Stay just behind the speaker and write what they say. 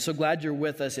So glad you're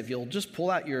with us. If you'll just pull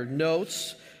out your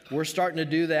notes, we're starting to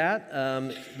do that.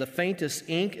 The faintest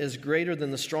ink is greater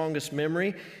than the strongest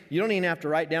memory. You don't even have to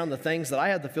write down the things that I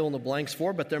had to fill in the blanks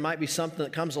for, but there might be something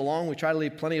that comes along. We try to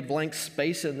leave plenty of blank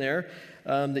space in there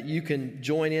that you can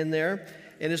join in there.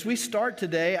 And as we start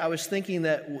today, I was thinking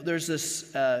that there's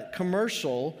this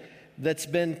commercial that's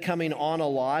been coming on a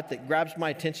lot that grabs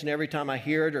my attention every time I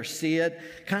hear it or see it.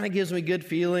 Kind of gives me good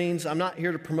feelings. I'm not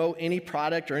here to promote any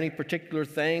product or any particular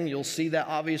thing. You'll see that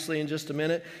obviously in just a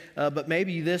minute. But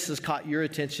maybe this has caught your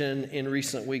attention in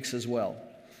recent weeks as well.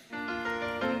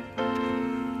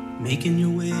 Making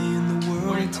your way in the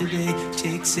world today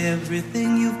takes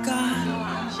everything you've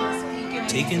got.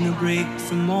 Taking a break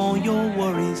from all your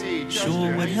worries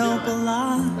sure would help a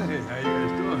lot. Hey, how you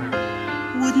guys doing?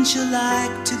 Wouldn't you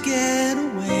like to get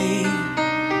away?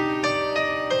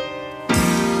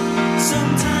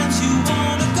 Sometimes you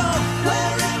wanna go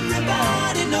where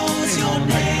everybody knows your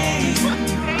name,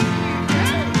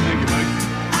 Thank you,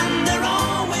 Mike. and they're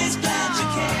always glad you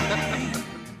came.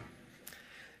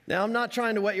 Now, I'm not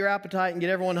trying to whet your appetite and get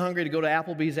everyone hungry to go to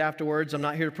Applebee's afterwards. I'm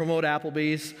not here to promote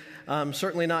Applebee's. I'm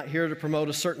certainly not here to promote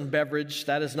a certain beverage.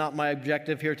 That is not my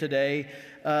objective here today.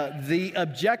 The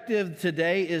objective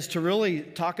today is to really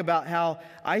talk about how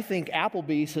I think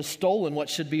Applebee's has stolen what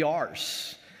should be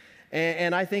ours.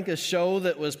 And I think a show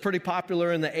that was pretty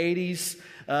popular in the 80s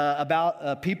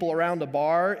about people around a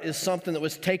bar is something that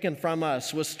was taken from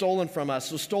us, was stolen from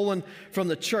us, was stolen from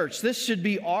the church. This should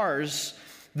be ours.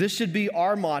 This should be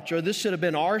our mantra. This should have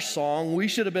been our song. We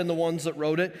should have been the ones that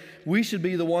wrote it. We should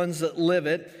be the ones that live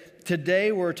it.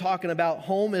 Today we're talking about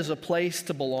home is a place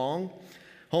to belong.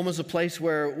 Home is a place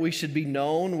where we should be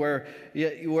known, where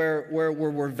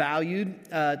we're valued.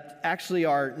 Actually,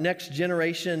 our next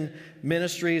generation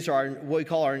ministries, or what we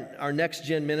call our next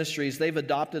gen ministries, they've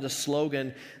adopted a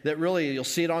slogan that really, you'll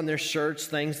see it on their shirts,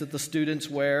 things that the students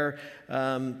wear.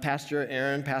 Pastor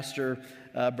Aaron, Pastor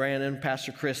Brandon,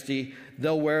 Pastor Christy,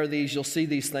 they'll wear these. You'll see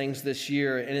these things this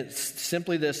year. And it's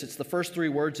simply this. It's the first three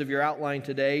words of your outline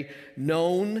today: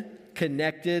 known,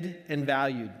 connected, and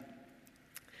valued.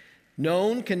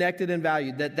 Known, connected, and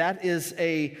valued. That is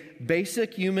a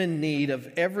basic human need of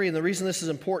every, and the reason this is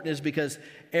important is because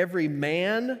every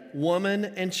man, woman,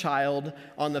 and child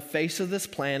on the face of this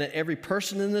planet, every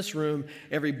person in this room,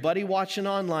 everybody watching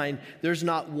online, there's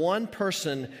not one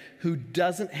person who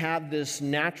doesn't have this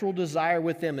natural desire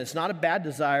with them. It's not a bad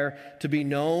desire to be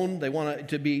known. They want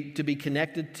to be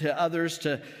connected to others,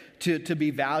 to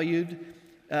be valued.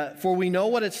 For we know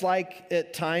what it's like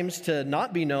at times to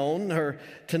not be known or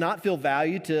to not feel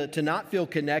valued, to not feel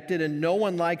connected, and no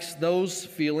one likes those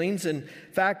feelings. In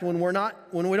fact, when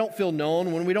we don't feel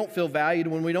known, when we don't feel valued,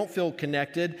 when we don't feel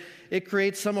connected, it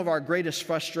creates some of our greatest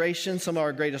frustration, some of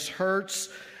our greatest hurts,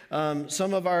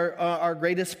 some of our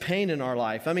greatest pain in our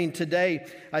life. I mean, today,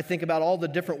 I think about all the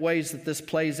different ways that this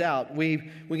plays out. We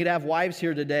could have wives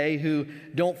here today who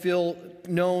don't feel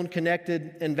known,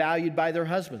 connected, and valued by their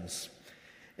husbands.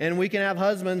 And we can have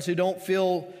husbands who don't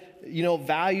feel,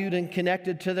 valued and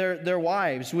connected to their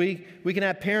wives. We can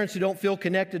have parents who don't feel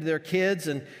connected to their kids,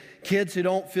 and kids who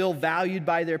don't feel valued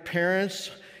by their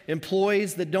parents,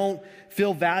 employees that don't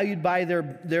feel valued by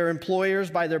their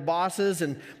employers, by their bosses,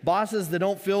 and bosses that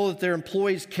don't feel that their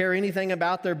employees care anything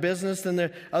about their business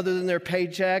other than their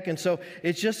paycheck. And so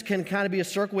it just can kind of be a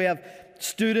circle. We have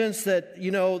students that,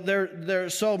 they're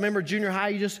so, remember junior high,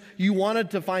 you wanted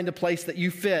to find a place that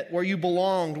you fit, where you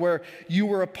belonged, where you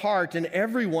were a part. And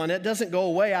everyone, it doesn't go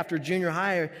away after junior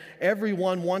high.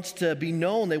 Everyone wants to be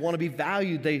known. They want to be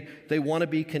valued. They want to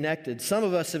be connected. Some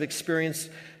of us have experienced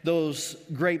those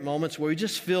great moments where we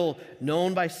just feel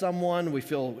known by someone. We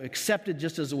feel accepted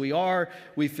just as we are.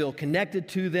 We feel connected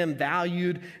to them,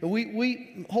 valued. And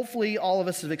we hopefully all of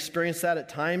us have experienced that at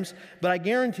times. But I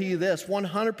guarantee you this,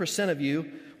 100% of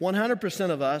you, 100%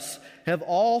 of us have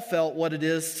all felt what it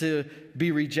is to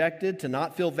be rejected, to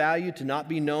not feel valued, to not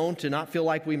be known, to not feel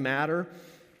like we matter.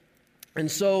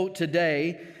 And so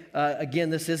today,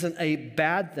 again, this isn't a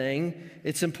bad thing.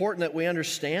 It's important that we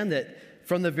understand that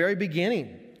from the very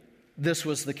beginning, this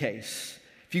was the case.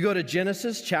 If you go to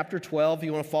Genesis chapter 12,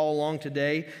 you want to follow along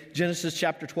today. Genesis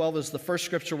chapter 12 is the first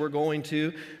scripture we're going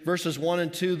to. Verses 1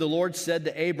 and 2, the Lord said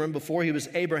to Abram before he was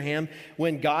Abraham,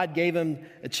 when God gave him,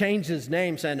 changed his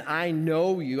name, saying, I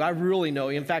know you. I really know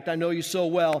you. In fact, I know you so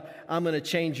well, I'm going to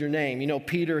change your name.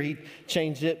 Peter, he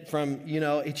changed it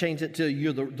to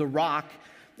you're the rock.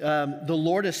 The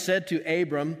Lord has said to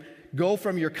Abram, go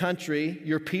from your country,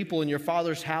 your people, and your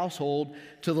father's household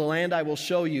to the land I will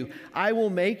show you. I will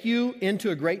make you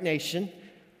into a great nation.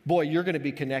 Boy, you're going to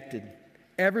be connected.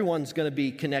 Everyone's going to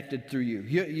be connected through you.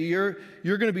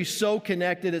 You're going to be so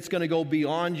connected, it's going to go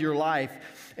beyond your life.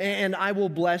 And I will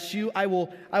bless you. I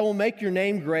will make your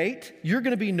name great. You're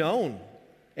going to be known,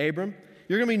 Abram.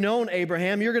 You're going to be known,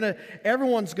 Abraham.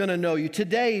 Everyone's going to know you.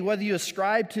 Today, whether you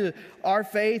ascribe to our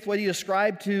faith, whether you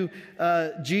ascribe to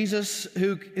Jesus,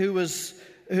 who came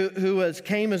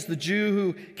as the Jew,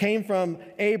 who came from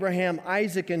Abraham,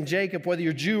 Isaac, and Jacob, whether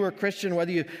you're Jew or Christian,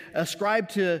 whether you ascribe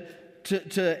to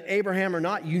Abraham or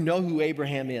not, you know who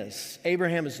Abraham is.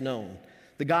 Abraham is known.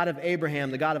 The God of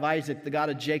Abraham, the God of Isaac, the God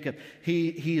of Jacob,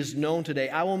 he is known today.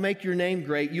 I will make your name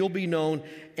great. You'll be known,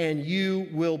 and you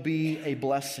will be a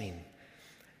blessing.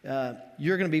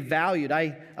 You're going to be valued.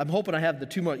 I'm hoping I have the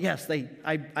two more. Yes,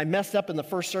 I messed up in the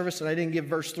first service, and I didn't give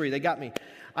verse 3. They got me.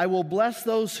 I will bless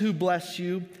those who bless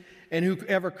you, and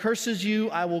whoever curses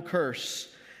you, I will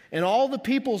curse. And all the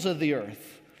peoples of the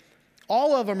earth,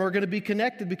 all of them are going to be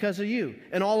connected because of you.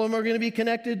 And all of them are going to be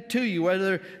connected to you,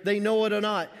 whether they know it or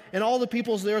not. And all the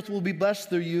peoples of the earth will be blessed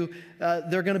through you.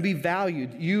 They're going to be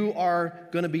valued. You are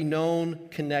going to be known,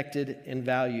 connected, and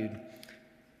valued.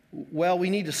 Well, we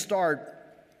need to start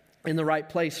in the right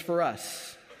place for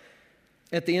us.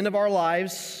 At the end of our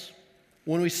lives,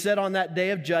 when we sit on that day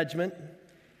of judgment,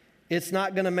 it's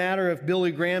not going to matter if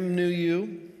Billy Graham knew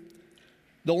you.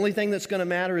 The only thing that's going to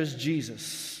matter is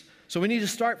Jesus. So we need to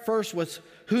start first with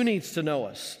who needs to know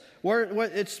us.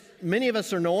 Many of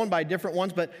us are known by different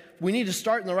ones, but we need to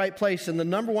start in the right place. And the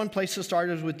number one place to start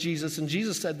is with Jesus. And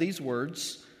Jesus said these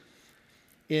words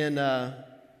in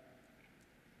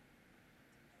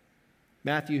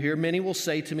Matthew here. Many will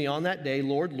say to me on that day,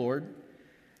 Lord, Lord,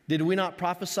 did we not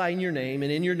prophesy in your name,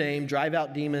 and in your name drive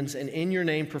out demons, and in your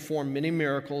name perform many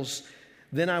miracles?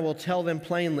 Then I will tell them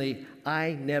plainly,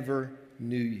 I never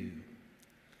knew you.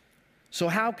 So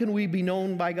how can we be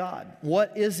known by God?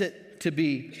 What is it to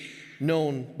be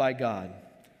known by God?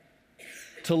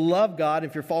 To love God,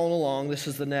 if you're following along, this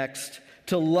is the next.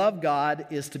 To love God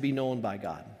is to be known by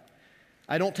God.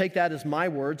 I don't take that as my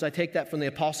words. I take that from the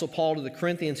Apostle Paul to the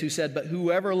Corinthians, who said, but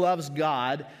whoever loves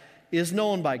God is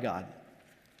known by God.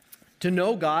 To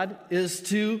know God is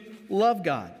to love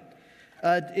God.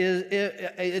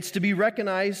 It's to be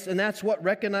recognized, and that's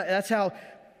how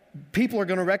people are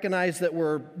going to recognize that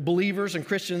we're believers and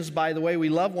Christians by the way we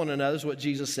love one another, is what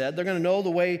Jesus said. They're going to know the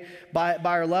way by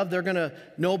our love. They're going to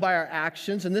know by our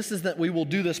actions. And this is that we will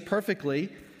do this perfectly.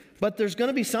 But there's going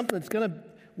to be something that's going to,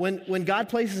 when God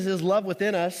places His love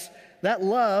within us, that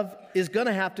love is going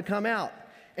to have to come out.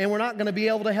 And we're not going to be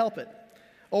able to help it.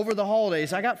 Over the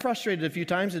holidays, I got frustrated a few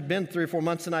times. It'd been 3 or 4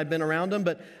 months since I'd been around them,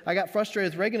 but I got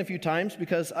frustrated with Reagan a few times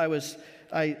because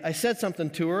I said something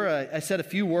to her. I said a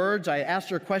few words. I asked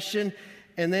her a question,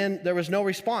 and then there was no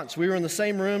response. We were in the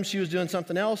same room. She was doing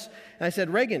something else. And I said,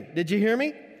 Reagan, did you hear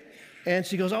me? And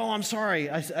she goes, oh, I'm sorry.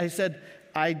 I said,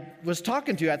 I was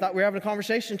talking to you. I thought we were having a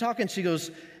conversation talking. She goes,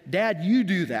 Dad, you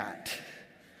do that.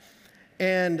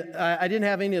 And I didn't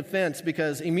have any offense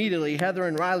because immediately Heather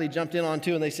and Riley jumped in on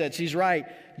too, and they said, she's right.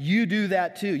 You do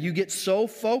that too. You get so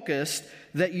focused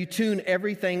that you tune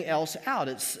everything else out.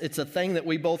 It's a thing that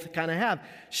we both kind of have.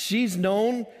 She's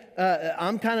known,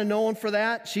 I'm kind of known for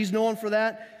that. She's known for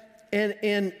that.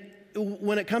 And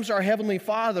when it comes to our Heavenly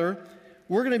Father,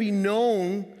 we're going to be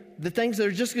known, the things that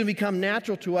are just going to become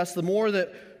natural to us, the more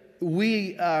that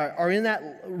we are in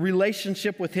that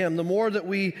relationship with Him, the more that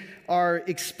we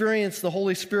experience the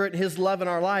Holy Spirit and His love in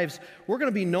our lives, we're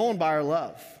going to be known by our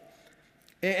love.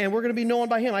 And we're going to be known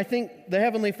by Him. I think the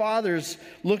Heavenly Father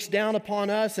looks down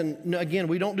upon us, and again,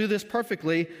 we don't do this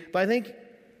perfectly, but I think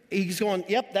He's going,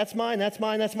 yep, that's mine, that's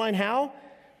mine, that's mine. How?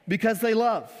 Because they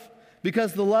love.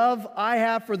 Because the love I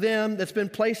have for them that's been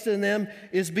placed in them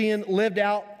is being lived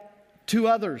out to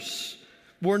others.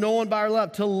 We're known by our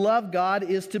love. To love God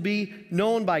is to be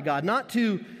known by God.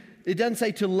 It doesn't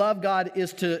say to love God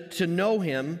is to know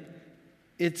Him.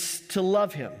 It's to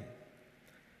love Him.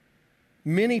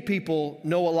 Many people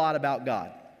know a lot about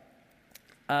God.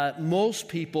 Most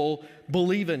people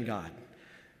believe in God.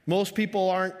 Most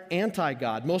people aren't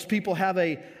anti-God. Most people have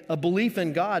a belief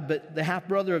in God, but the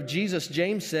half-brother of Jesus,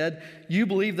 James, said, you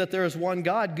believe that there is one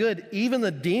God. Good. Even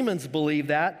the demons believe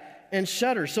that and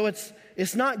shudder. So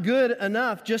it's not good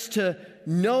enough just to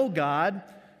know God.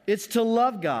 It's to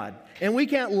love God. And we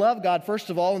can't love God, first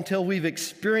of all, until we've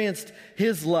experienced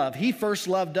His love. He first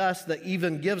loved us, that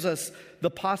even gives us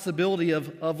the possibility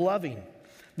of loving.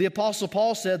 The Apostle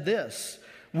Paul said this,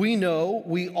 we know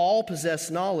we all possess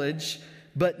knowledge,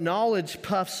 but knowledge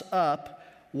puffs up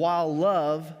while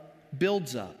love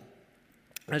builds up.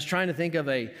 I was trying to think of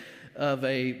a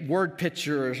word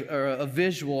picture or a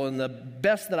visual, and the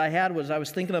best that I had was I was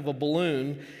thinking of a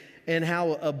balloon, and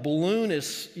how a balloon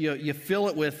is, you fill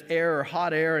it with air or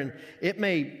hot air, and it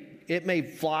may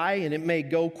fly and it may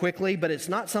go quickly, but it's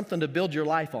not something to build your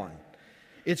life on.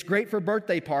 It's great for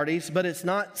birthday parties, but it's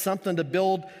not something to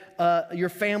build your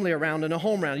family around and a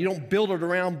home around. You don't build it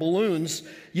around balloons.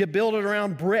 You build it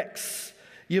around bricks.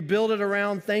 You build it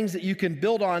around things that you can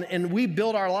build on, and we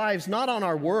build our lives not on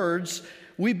our words.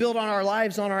 We build on our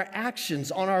lives on our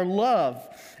actions, on our love.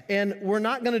 And we're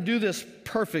not going to do this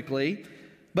perfectly,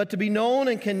 but to be known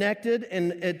and connected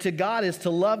and to God is to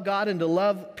love God and to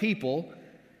love people.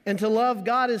 And to love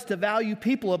God is to value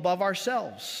people above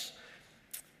ourselves.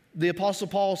 The Apostle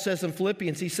Paul says in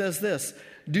Philippians, he says this,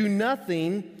 do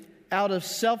nothing out of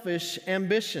selfish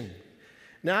ambition.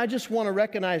 Now, I just want to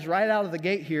recognize right out of the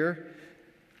gate here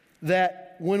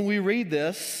that when we read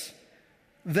this,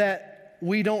 that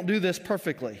we don't do this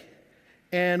perfectly.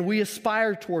 And we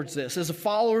aspire towards this. As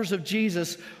followers of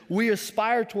Jesus, we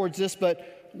aspire towards this,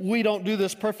 but we don't do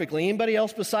this perfectly. Anybody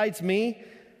else besides me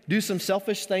do some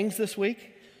selfish things this week?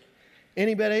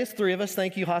 Anybody? It's three of us.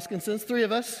 Thank you, Hoskinsons. Three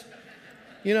of us.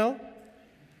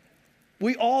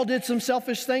 We all did some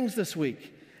selfish things this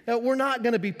week. We're not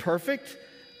going to be perfect.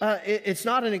 It's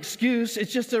not an excuse.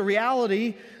 It's just a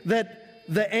reality that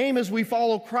the aim as we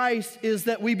follow Christ is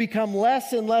that we become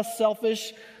less and less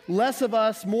selfish, less of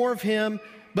us, more of Him,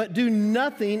 but do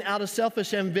nothing out of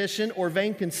selfish ambition or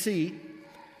vain conceit,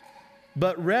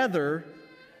 but rather,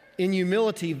 in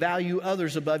humility, value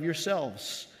others above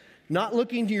yourselves. Not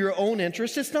looking to your own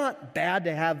interests. It's not bad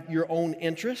to have your own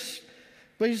interests,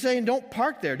 but he's saying don't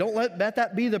park there. Don't let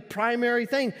that be the primary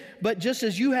thing. But just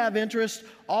as you have interest,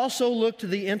 also look to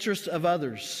the interest of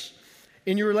others.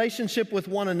 In your relationship with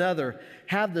one another,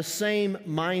 have the same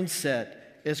mindset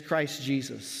as Christ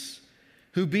Jesus,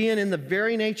 who being in the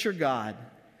very nature God,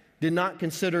 did not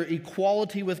consider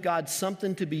equality with God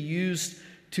something to be used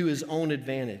to his own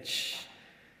advantage.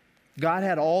 God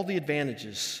had all the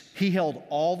advantages. He held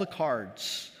all the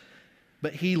cards,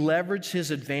 but he leveraged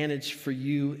his advantage for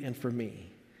you and for me.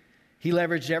 He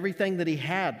leveraged everything that he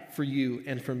had for you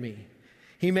and for me.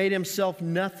 He made himself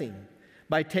nothing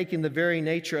by taking the very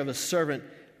nature of a servant,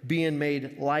 being made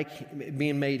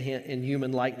in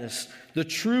human likeness. The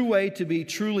true way to be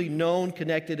truly known,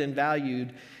 connected, and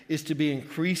valued is to be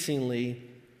increasingly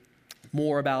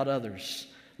more about others,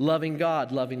 loving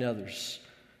God, loving others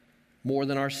more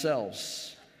than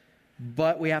ourselves.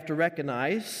 But we have to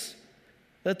recognize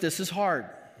that this is hard.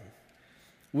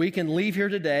 We can leave here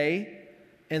today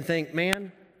and think,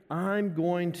 man, I'm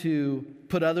going to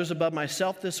put others above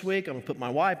myself this week. I'm going to put my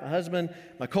wife, my husband,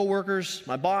 my coworkers,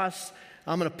 my boss.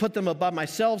 I'm going to put them above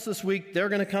myself this week. They're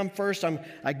going to come first.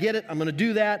 I get it. I'm going to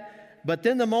do that. But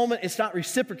then the moment it's not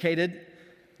reciprocated,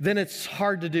 then it's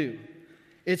hard to do.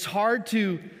 It's hard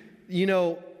to,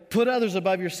 put others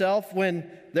above yourself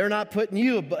when they're not putting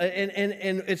you above.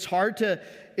 And it's hard.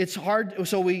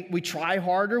 So we try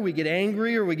harder. We get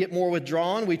angry or we get more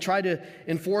withdrawn. We try to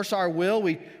enforce our will.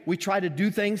 We try to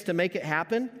do things to make it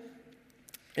happen.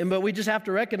 But we just have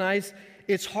to recognize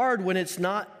it's hard when it's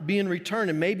not being returned.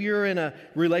 And maybe you're in a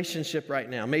relationship right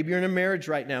now. Maybe you're in a marriage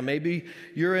right now. Maybe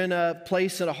you're in a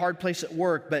hard place at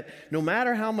work. But no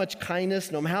matter how much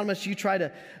kindness, no matter how much you try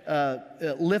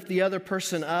to lift the other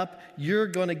person up, you're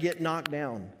going to get knocked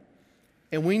down.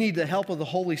 And we need the help of the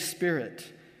Holy Spirit.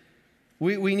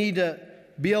 We need to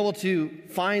be able to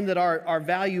find that our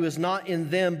value is not in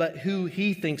them, but who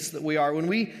He thinks that we are. When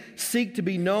we seek to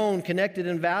be known, connected,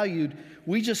 and valued,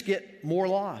 we just get more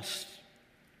lost.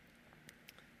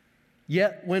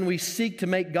 Yet when we seek to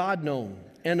make God known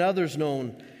and others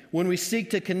known, when we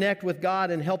seek to connect with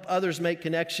God and help others make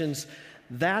connections,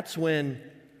 that's when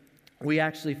we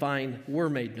actually find we're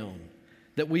made known,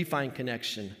 that we find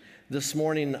connection. This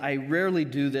morning, I rarely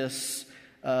do this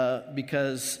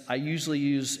because I usually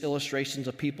use illustrations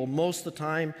of people most of the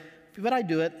time, but I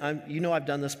do it. I've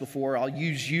done this before. I'll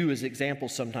use you as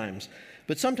examples sometimes.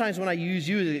 But sometimes when I use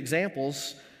you as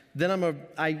examples, then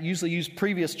I usually use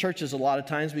previous churches a lot of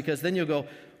times, because then you'll go,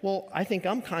 well, I think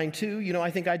I'm kind too.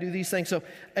 I think I do these things. So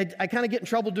I kind of get in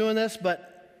trouble doing this,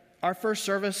 but our first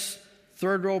service,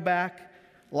 third row back,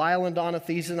 Lyle and Donna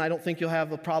Thiessen, I don't think you'll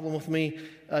have a problem with me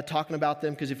talking about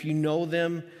them, because if you know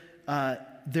them,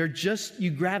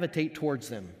 you gravitate towards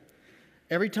them.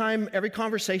 Every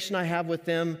conversation I have with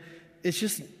them,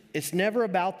 it's never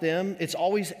about them. It's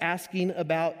always asking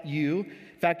about you.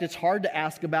 fact, it's hard to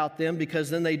ask about them because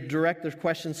then they direct their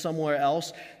questions somewhere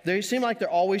else. They seem like they're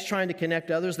always trying to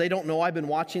connect others. They don't know I've been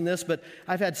watching this, but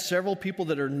I've had several people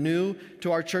that are new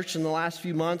to our church in the last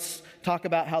few months talk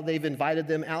about how they've invited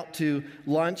them out to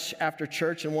lunch after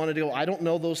church and wanted to go. I don't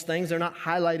know those things. They're not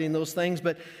highlighting those things,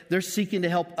 but they're seeking to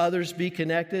help others be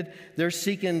connected. They're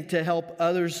seeking to help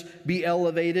others be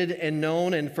elevated and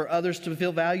known and for others to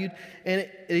feel valued. And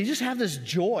they just have this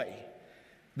joy.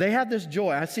 They have this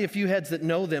joy. I see a few heads that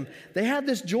know them. They have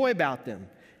this joy about them.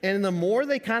 And the more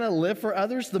they kind of live for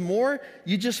others, the more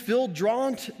you just feel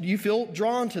drawn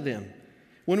to them.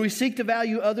 When we seek to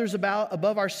value others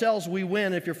above ourselves, we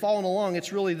win. If you're following along,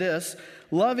 it's really this.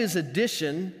 Love is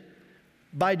addition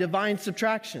by divine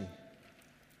subtraction.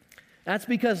 That's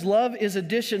because love is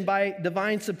addition by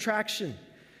divine subtraction.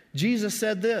 Jesus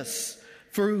said this,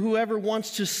 "For whoever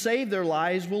wants to save their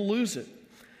lives will lose it.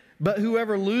 But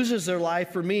whoever loses their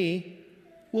life for me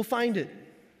will find it."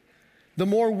 The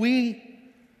more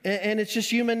and it's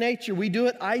just human nature. We do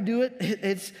it, I do it.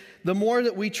 It's the more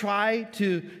that we try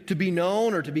to be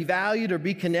known or to be valued or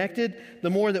be connected, the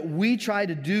more that we try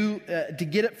to do to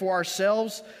get it for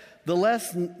ourselves, the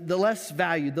less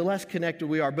valued, the less connected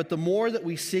we are. But the more that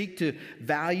we seek to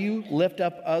value, lift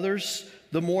up others,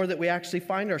 the more that we actually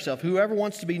find ourselves. Whoever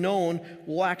wants to be known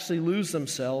will actually lose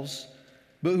themselves.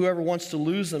 But whoever wants to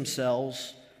lose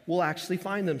themselves will actually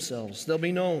find themselves. They'll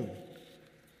be known.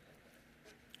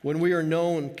 When we are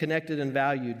known, connected, and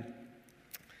valued,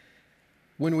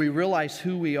 when we realize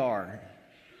who we are,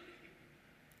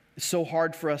 it's so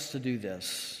hard for us to do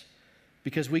this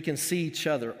because we can see each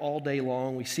other all day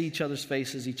long. We see each other's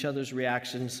faces, each other's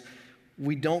reactions.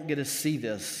 We don't get to see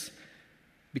this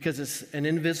because it's an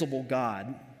invisible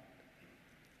God.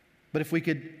 But if we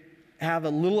could have a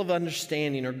little of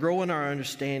understanding or grow in our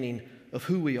understanding of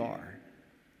who we are,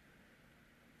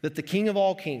 that the King of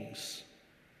all kings,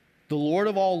 the Lord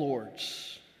of all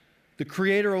lords, the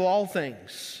creator of all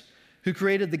things, who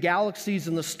created the galaxies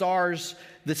and the stars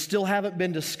that still haven't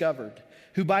been discovered,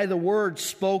 who by the word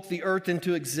spoke the earth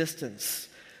into existence,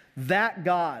 that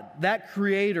God, that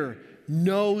creator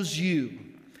knows you.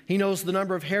 He knows the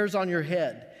number of hairs on your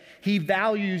head. He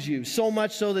values you so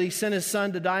much so that he sent his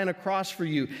son to die on a cross for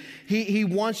you. He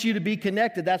wants you to be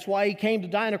connected. That's why he came to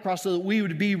die on a cross, so that we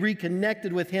would be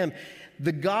reconnected with him.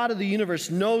 The God of the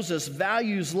universe knows us,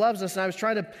 values, loves us. And I was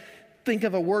trying to think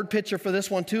of a word picture for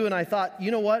this one too, and I thought, you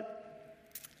know what?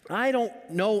 I don't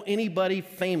know anybody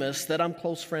famous that I'm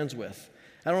close friends with.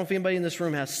 I don't know if anybody in this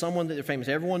room has someone that they're famous.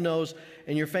 Everyone knows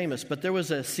and you're famous. But there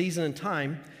was a season in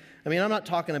time. I mean, I'm not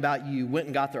talking about you went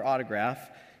and got their autograph,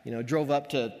 drove up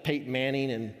to Peyton Manning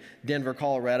in Denver,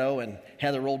 Colorado, and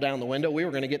had it roll down the window. We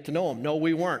were going to get to know him. No,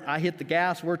 we weren't. I hit the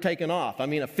gas. We're taking off. I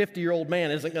mean, a 50-year-old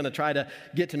man isn't going to try to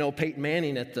get to know Peyton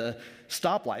Manning at the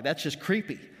stoplight. That's just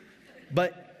creepy.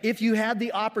 But if you had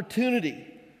the opportunity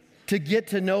to get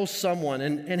to know someone,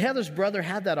 and Heather's brother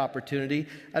had that opportunity.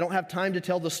 I don't have time to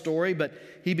tell the story, but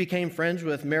he became friends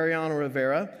with Mariano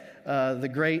Rivera, the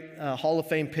great Hall of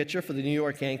Fame pitcher for the New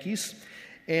York Yankees.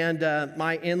 And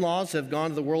my in-laws have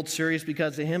gone to the World Series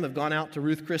because of him, have gone out to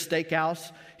Ruth Chris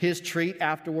Steakhouse, his treat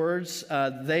afterwards.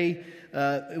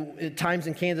 At times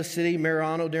in Kansas City,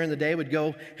 Mariano during the day would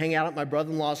go hang out at my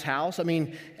brother-in-law's house. I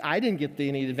mean, I didn't get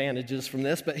any advantages from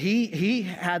this, but he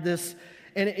had this,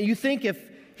 and you think if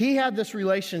he had this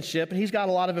relationship, and he's got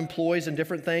a lot of employees and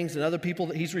different things and other people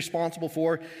that he's responsible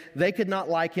for, they could not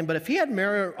like him. But if he had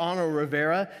Mariano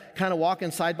Rivera kind of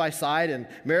walking side by side, and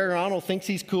Mariano thinks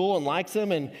he's cool and likes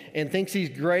him and thinks he's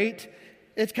great,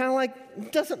 it's kind of like,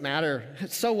 it doesn't matter.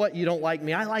 So what, you don't like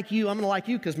me? I like you. I'm going to like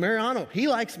you because Mariano, he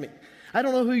likes me. I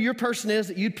don't know who your person is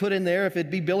that you'd put in there, if it'd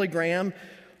be Billy Graham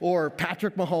or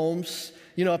Patrick Mahomes.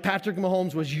 If Patrick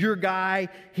Mahomes was your guy,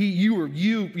 you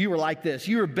were like this.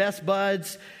 You were best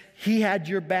buds. He had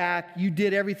your back. You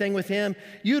did everything with him.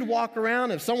 You'd walk around.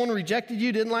 If someone rejected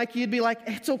you, didn't like you, you'd be like,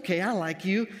 it's okay, I like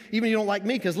you. Even if you don't like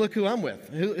me, because look who I'm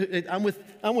with. I'm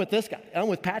with this guy. I'm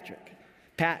with Patrick.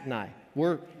 Pat and I.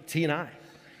 It's he and I.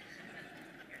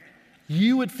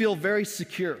 You would feel very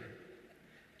secure.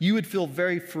 You would feel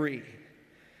very free.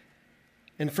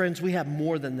 And friends, we have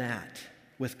more than that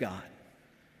with God.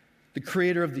 The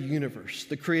creator of the universe,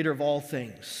 the creator of all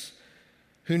things,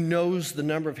 who knows the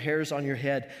number of hairs on your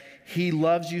head. He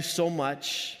loves you so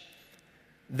much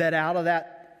that out of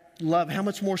that love, how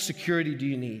much more security do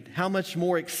you need? How much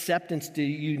more acceptance do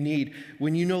you need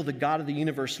when you know the God of the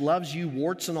universe loves you,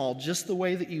 warts and all, just the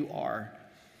way that you are?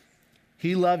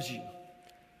 He loves you.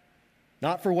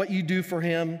 Not for what you do for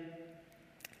him,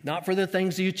 not for the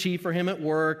things you achieve for him at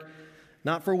work,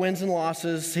 not for wins and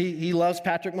losses. He loves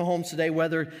Patrick Mahomes today,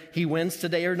 whether he wins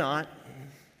today or not.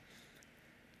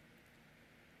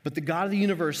 but the God of the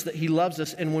universe, that He loves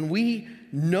us. And when we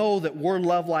know that we're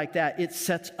loved like that, it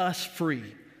sets us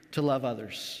free to love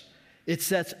others. It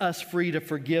sets us free to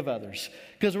forgive others.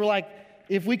 Because we're like,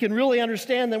 if we can really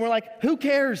understand, then we're like, who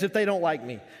cares if they don't like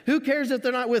me? Who cares if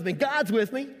they're not with me? God's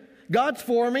with me. God's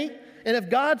for me. And if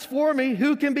God's for me,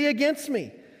 who can be against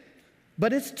me?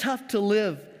 But it's tough to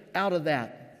live out of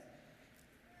that.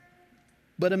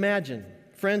 But imagine,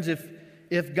 friends,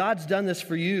 if God's done this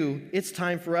for you, it's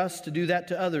time for us to do that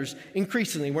to others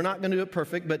increasingly. We're not going to do it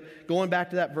perfect, but going back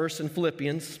to that verse in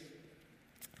Philippians,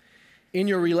 in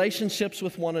your relationships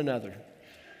with one another,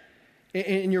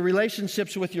 in your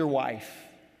relationships with your wife,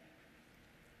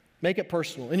 make it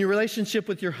personal. In your relationship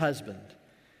with your husband,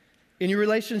 in your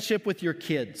relationship with your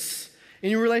kids,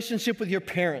 in your relationship with your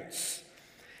parents,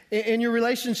 in your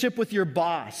relationship with your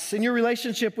boss, in your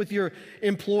relationship with your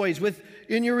employees,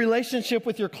 in your relationship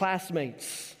with your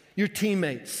classmates, your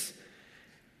teammates,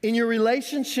 in your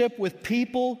relationship with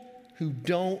people who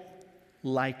don't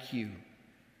like you.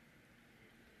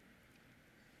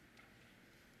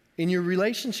 In your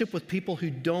relationship with people who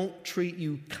don't treat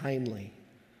you kindly.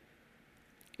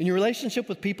 In your relationship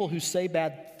with people who say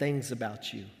bad things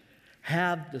about you.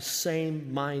 Have the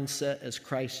same mindset as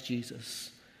Christ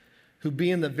Jesus, who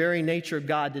being the very nature of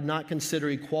God did not consider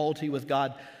equality with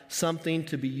God something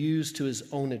to be used to His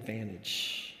own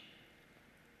advantage.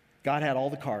 God had all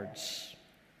the cards.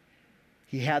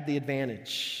 He had the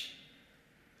advantage,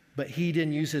 but He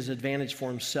didn't use His advantage for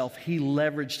Himself. He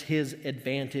leveraged His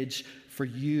advantage for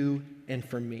you and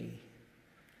for me.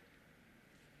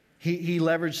 He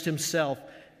leveraged Himself,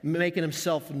 making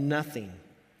Himself nothing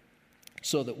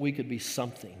so that we could be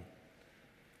something.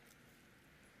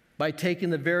 By taking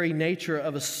the very nature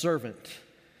of a servant,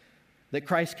 that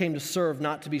Christ came to serve,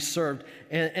 not to be served.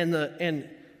 And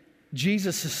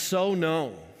Jesus is so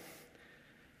known.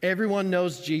 Everyone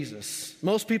knows Jesus.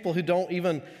 Most people who don't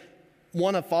even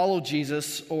want to follow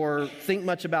Jesus or think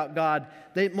much about God,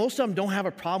 most of them don't have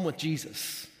a problem with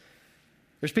Jesus.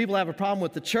 There's people who have a problem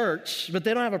with the church, but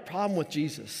they don't have a problem with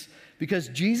Jesus because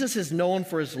Jesus is known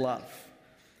for His love.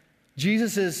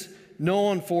 Jesus is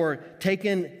known for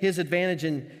taking His advantage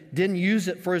and didn't use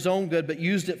it for His own good, but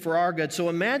used it for our good. So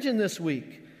imagine this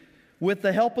week, with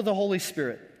the help of the Holy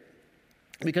Spirit,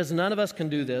 because none of us can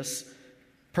do this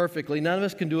perfectly. None of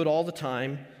us can do it all the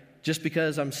time, just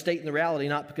because I'm stating the reality,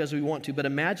 not because we want to. But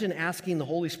imagine asking the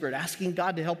Holy Spirit, asking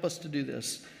God to help us to do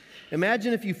this.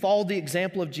 Imagine if you followed the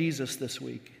example of Jesus this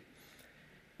week,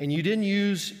 and you didn't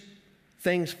use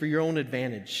things for your own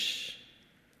advantage.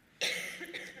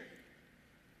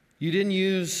 You didn't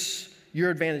use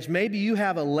your advantage. Maybe you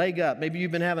have a leg up. Maybe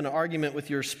you've been having an argument with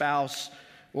your spouse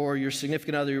or your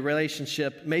significant other, your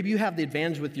relationship. Maybe you have the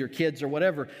advantage with your kids or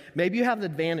whatever. Maybe you have the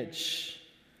advantage.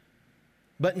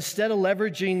 But instead of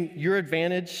leveraging your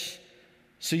advantage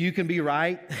so you can be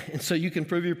right and so you can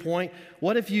prove your point,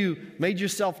 what if you made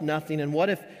yourself nothing? And what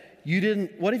if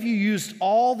you used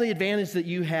all the advantage that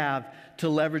you have to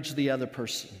leverage the other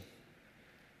person?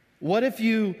 What if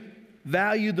you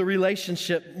valued the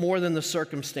relationship more than the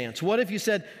circumstance? What if you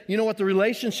said, you know what, the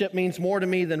relationship means more to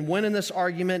me than winning this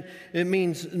argument. It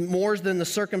means more than the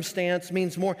circumstance,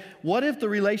 means more. What if the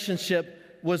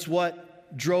relationship was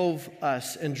what drove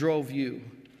us and drove you?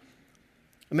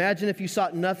 Imagine if you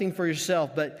sought nothing for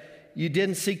yourself, but you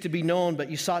didn't seek to be known, but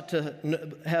you sought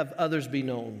to have others be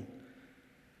known.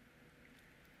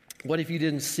 What if you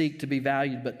didn't seek to be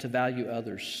valued, but to value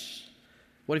others?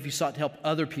 What if you sought to help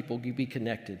other people be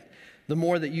connected? The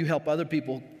more that you help other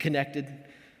people connected,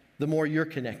 the more you're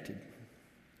connected.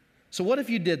 So what if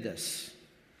you did this?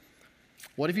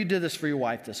 What if you did this for your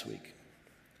wife this week?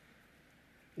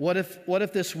 What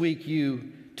if this week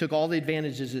you took all the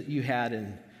advantages that you had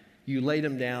and you laid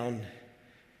them down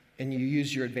and you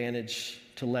used your advantage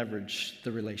to leverage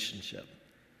the relationship?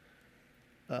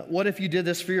 What if you did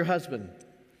this for your husband?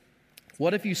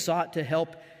 What if you sought to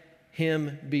help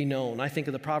him be known? I think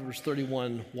of the Proverbs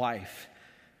 31 wife.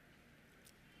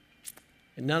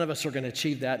 And none of us are going to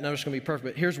achieve that. None of us are going to be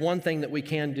perfect. But here's one thing that we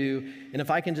can do. And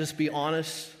if I can just be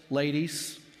honest,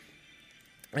 ladies,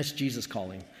 that's Jesus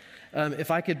calling. If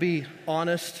I could be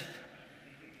honest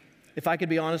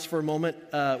for a moment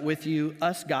with you,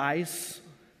 us guys,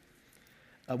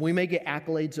 we may get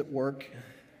accolades at work.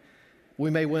 We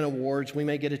may win awards. We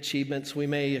may get achievements. We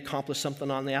may accomplish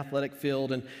something on the athletic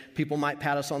field, and people might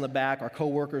pat us on the back, our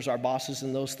coworkers, our bosses,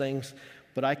 and those things.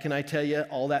 But I tell you,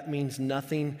 all that means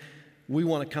nothing. We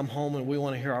want to come home and we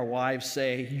want to hear our wives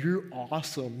say, "You're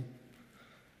awesome.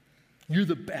 You're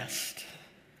the best.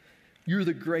 You're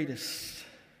the greatest."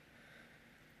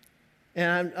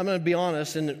 And I'm going to be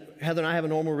honest, and Heather and I have a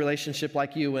normal relationship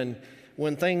like you, and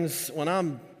when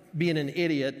I'm being an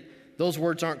idiot. Those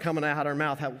words aren't coming out of her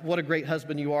mouth. What a great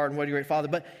husband you are and what a great father.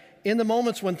 But in the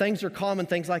moments when things are calm and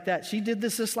things like that, she did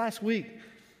this last week.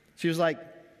 She was like,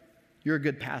 you're a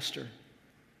good pastor.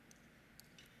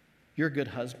 You're a good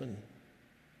husband.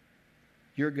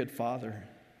 You're a good father.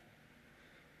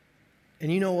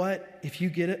 And you know what? If you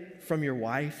get it from your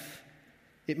wife,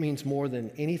 it means more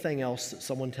than anything else that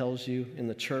someone tells you in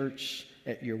the church,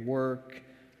 at your work.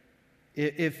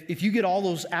 If you get all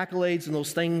those accolades and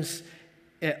those things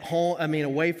at home,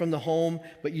 away from the home,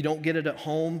 but you don't get it at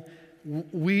home,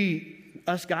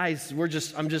 us guys,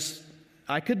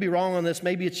 I could be wrong on this,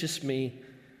 maybe it's just me,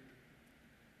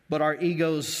 but our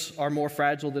egos are more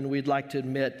fragile than we'd like to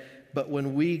admit. But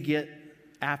when we get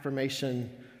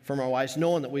affirmation from our wives,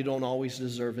 knowing that we don't always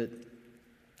deserve it,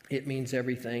 it means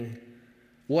everything.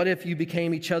 What if you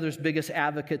became each other's biggest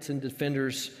advocates and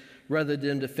defenders rather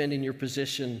than defending your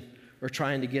position or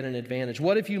trying to get an advantage?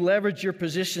 What if you leverage your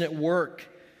position at work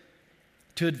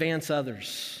to advance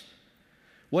others?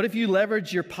 What if you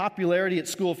leverage your popularity at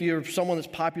school, if you're someone that's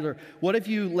popular? What if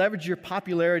you leverage your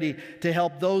popularity to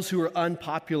help those who are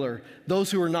unpopular,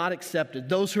 those who are not accepted,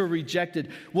 those who are rejected?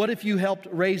 What if you helped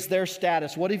raise their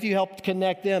status? What if you helped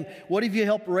connect them? What if you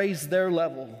helped raise their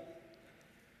level?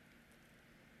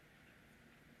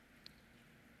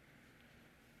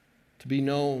 To be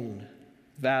known,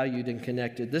 valued, and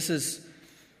connected. This is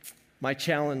my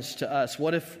challenge to us.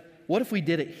 What if we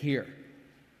did it here?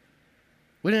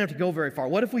 We didn't have to go very far.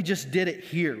 What if we just did it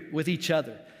here with each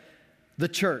other? The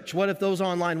church. What if those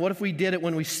online? What if we did it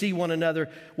when we see one another?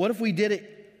 What if we did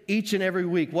it each and every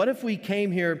week? What if we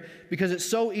came here, because it's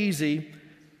so easy.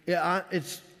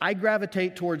 I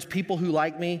gravitate towards people who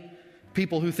like me,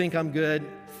 people who think I'm good,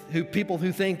 people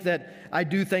who think that I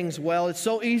do things well. It's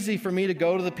so easy for me to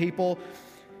go to the people.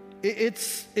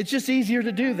 It's just easier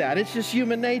to do that. It's just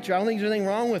human nature. I don't think there's anything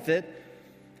wrong with it.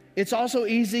 It's also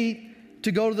easy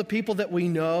to go to the people that we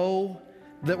know,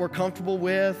 that we're comfortable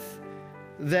with,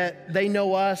 that they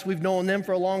know us, we've known them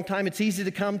for a long time. It's easy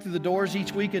to come through the doors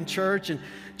each week in church and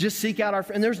just seek out our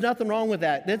friends. And there's nothing wrong with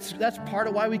that. That's part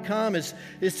of why we come is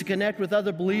to connect with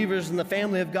other believers in the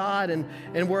family of God, and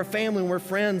we're a family and we're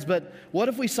friends. But what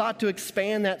if we sought to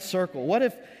expand that circle? What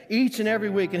if each and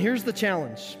every week, and here's the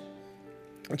challenge.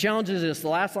 The challenge is this, the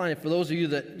last line, for those of you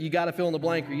that you got to fill in the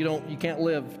blank or you can't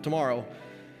live tomorrow.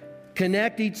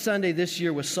 Connect each Sunday this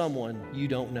year with someone you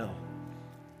don't know.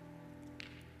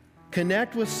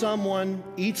 Connect with someone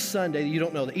each Sunday that you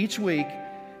don't know. Each week,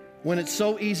 when it's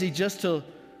so easy just to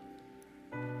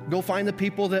go find the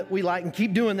people that we like and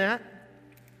keep doing that.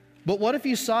 But what if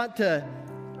you sought to,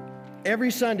 every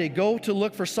Sunday, go to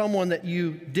look for someone that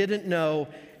you didn't know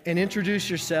and introduce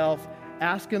yourself,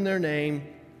 ask them their name.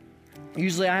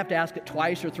 Usually I have to ask it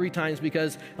twice or three times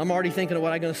because I'm already thinking of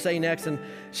what I'm going to say next. And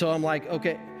so I'm like,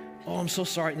 okay. Oh, I'm so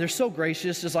sorry. And they're so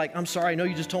gracious. It's like, I'm sorry, I know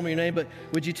you just told me your name, but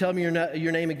would you tell me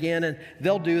your name again? And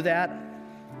they'll do that.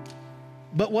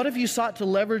 But what if you sought to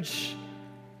leverage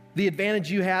the advantage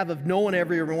you have of knowing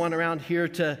everyone around here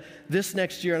to this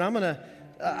next year? And I'm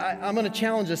going to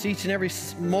challenge us each and every,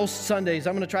 most Sundays,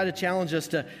 I'm going to try to challenge us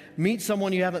to meet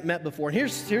someone you haven't met before. And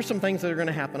here's some things that are going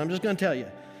to happen. I'm just going to tell you.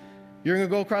 You're going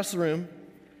to go across the room.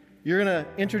 You're going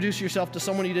to introduce yourself to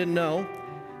someone you didn't know.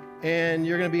 And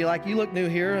you're going to be like, you look new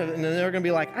here. And then they're going to be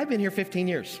like, I've been here 15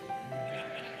 years.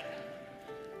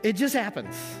 It just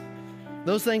happens.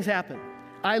 Those things happen.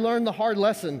 I learned the hard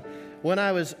lesson when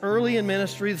I was early in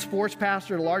ministry, the sports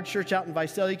pastor at a large church out in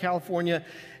Visalia, California.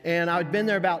 And I'd been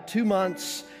there about 2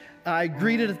 months. I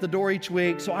greeted at the door each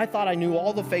week. So I thought I knew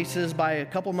all the faces by a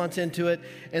couple months into it.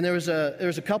 And there was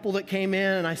a couple that came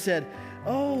in and I said,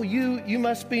 oh, you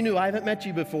must be new. I haven't met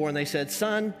you before. And they said,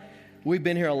 son, we've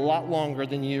been here a lot longer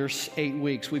than your 8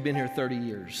 weeks. We've been here 30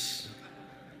 years.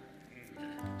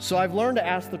 So I've learned to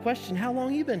ask the question, how long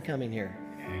have you been coming here?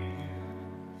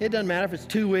 It doesn't matter if it's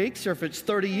 2 weeks or if it's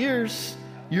 30 years,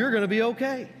 you're going to be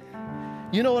okay.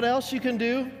 You know what else you can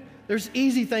do? There's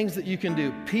easy things that you can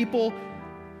do. People,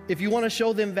 if you want to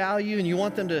show them value and you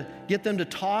want them to get them to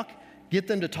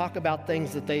talk about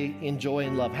things that they enjoy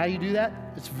and love. How do you do that?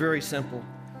 It's very simple.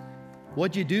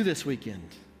 What'd you do this weekend?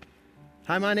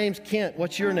 Hi, my name's Kent.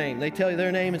 What's your name? They tell you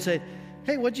their name and say,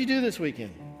 hey, what'd you do this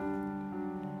weekend?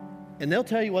 And they'll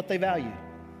tell you what they value.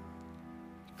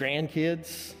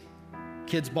 Grandkids,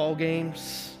 kids' ball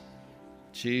games,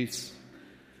 Chiefs.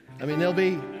 I mean,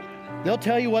 they'll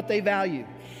tell you what they value.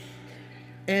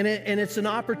 And it's an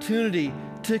opportunity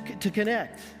to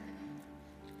connect.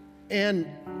 And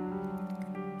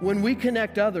when we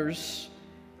connect others,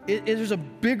 there's a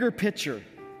bigger picture.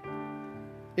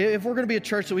 If we're going to be a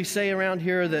church that we say around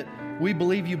here that we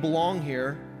believe you belong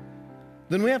here,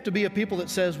 then we have to be a people that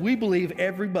says we believe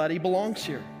everybody belongs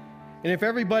here. And if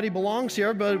everybody belongs here,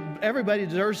 everybody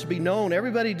deserves to be known.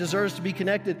 Everybody deserves to be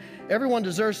connected. Everyone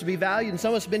deserves to be valued. And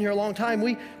some of us have been here a long time.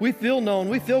 We feel known.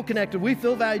 We feel connected. We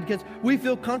feel valued because we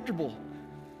feel comfortable.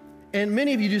 And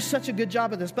many of you do such a good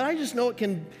job at this. But I just know it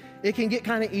can get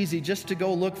kind of easy just to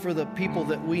go look for the people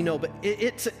that we know. But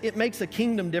it makes a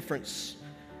kingdom difference.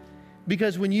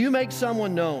 Because when you make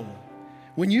someone known,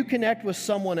 when you connect with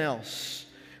someone else,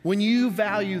 when you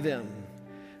value them,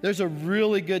 there's a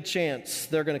really good chance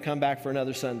they're going to come back for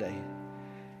another Sunday.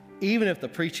 Even if the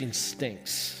preaching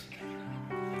stinks,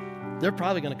 they're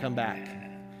probably going to come back.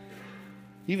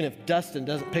 Even if Dustin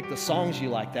doesn't pick the songs you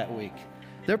like that week,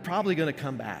 they're probably going to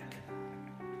come back.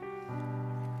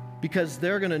 Because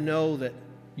they're going to know that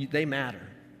they matter.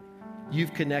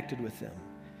 You've connected with them.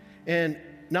 And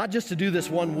not just to do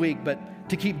this one week, but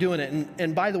to keep doing it.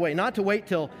 And by the way, not to wait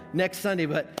till next Sunday,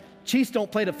 but Chiefs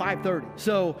don't play till 5:30.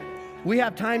 So we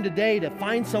have time today to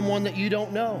find someone that you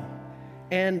don't know.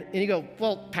 And you go,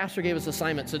 well, Pastor gave us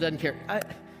assignment, so it doesn't care.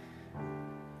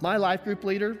 My life group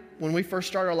leader, when we first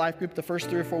started our life group the first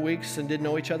 3 or 4 weeks and didn't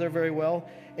know each other very well,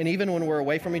 and even when we're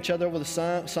away from each other over the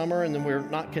summer and then we're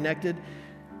not connected,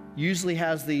 usually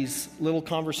has these little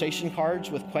conversation cards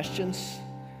with questions.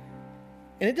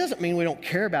 And it doesn't mean we don't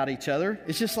care about each other.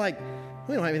 It's just like,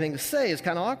 we don't have anything to say. It's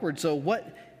kind of awkward. So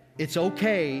it's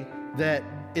okay that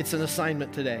it's an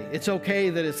assignment today. It's okay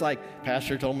that it's like,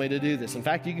 Pastor told me to do this. In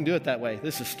fact, you can do it that way.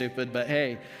 This is stupid, but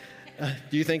hey,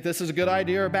 do you think this is a good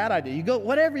idea or a bad idea? You go,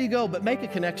 whatever you go, but make a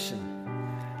connection.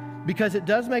 Because it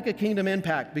does make a kingdom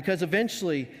impact. Because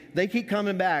eventually, they keep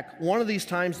coming back. One of these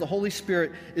times, the Holy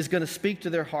Spirit is going to speak to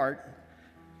their heart.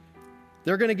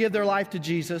 They're going to give their life to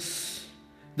Jesus.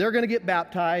 They're going to get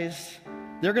baptized.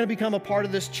 They're going to become a part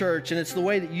of this church. And it's the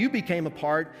way that you became a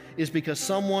part is because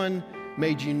someone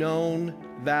made you known,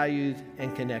 valued,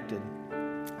 and connected.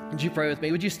 Would you pray with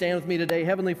me? Would you stand with me today?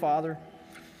 Heavenly Father,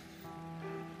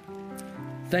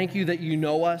 thank you that you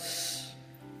know us.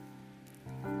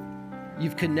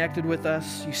 You've connected with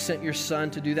us. You sent your Son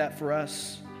to do that for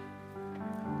us.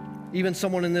 Even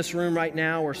someone in this room right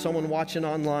now or someone watching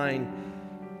online,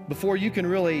 before you can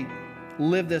really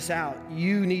live this out,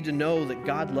 you need to know that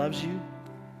God loves you,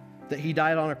 that He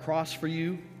died on a cross for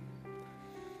you,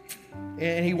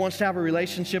 and He wants to have a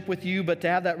relationship with you. But to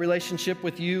have that relationship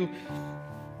with you,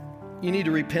 you need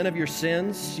to repent of your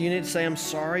sins. You need to say, I'm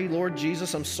sorry, Lord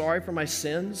Jesus, I'm sorry for my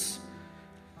sins.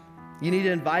 You need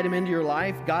to invite Him into your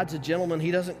life. God's a gentleman.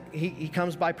 He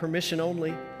comes by permission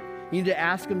only. You need to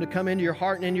ask Him to come into your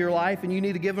heart and into your life, and you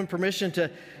need to give Him permission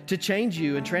to change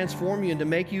you and transform you and to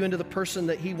make you into the person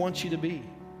that He wants you to be.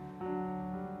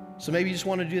 So maybe you just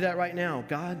want to do that right now.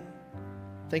 God,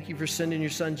 thank you for sending your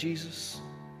Son, Jesus.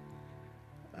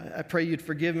 I pray you'd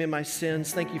forgive me my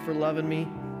sins. Thank you for loving me.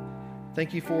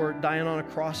 Thank you for dying on a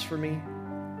cross for me.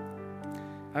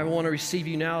 I want to receive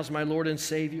you now as my Lord and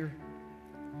Savior.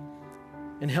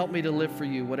 And help me to live for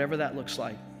you, whatever that looks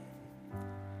like.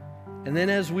 And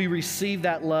then as we receive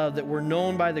that love, that we're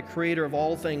known by the Creator of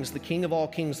all things, the King of all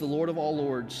kings, the Lord of all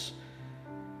lords,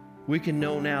 we can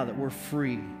know now that we're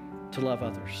free to love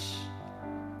others.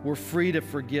 We're free to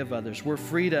forgive others. We're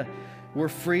free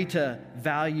to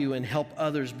value and help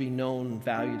others be known,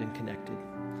 valued, and connected.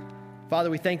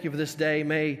 Father, we thank you for this day.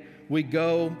 May we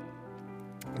go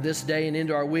this day and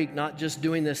into our week, not just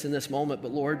doing this in this moment,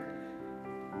 but Lord,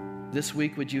 this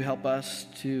week would you help us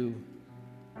to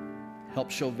help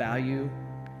show value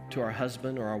to our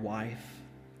husband or our wife,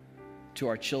 to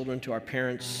our children, to our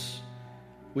parents.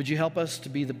 Would you help us to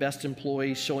be the best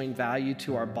employees, showing value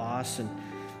to our boss and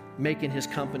making his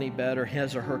company better,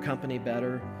 his or her company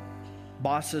better.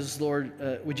 Bosses, Lord,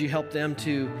 would you help them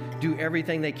to do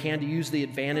everything they can to use the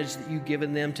advantage that you've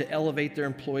given them to elevate their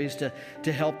employees,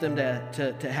 to help them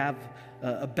to have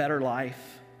a better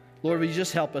life. Lord, would you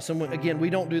just help us? And again, we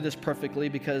don't do this perfectly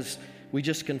because we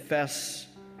just confess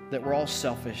that we're all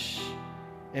selfish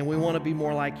and we want to be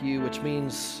more like you, which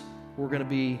means we're going to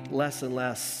be less and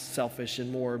less selfish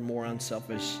and more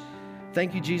unselfish.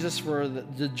 Thank you, Jesus, for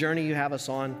the journey you have us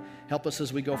on. Help us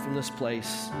as we go from this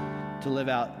place to live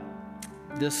out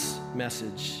this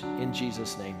message in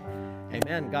Jesus' name.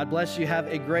 Amen. God bless you. Have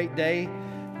a great day.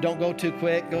 Don't go too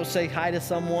quick. Go say hi to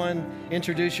someone.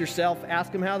 Introduce yourself.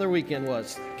 Ask them how their weekend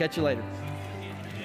was. Catch you later.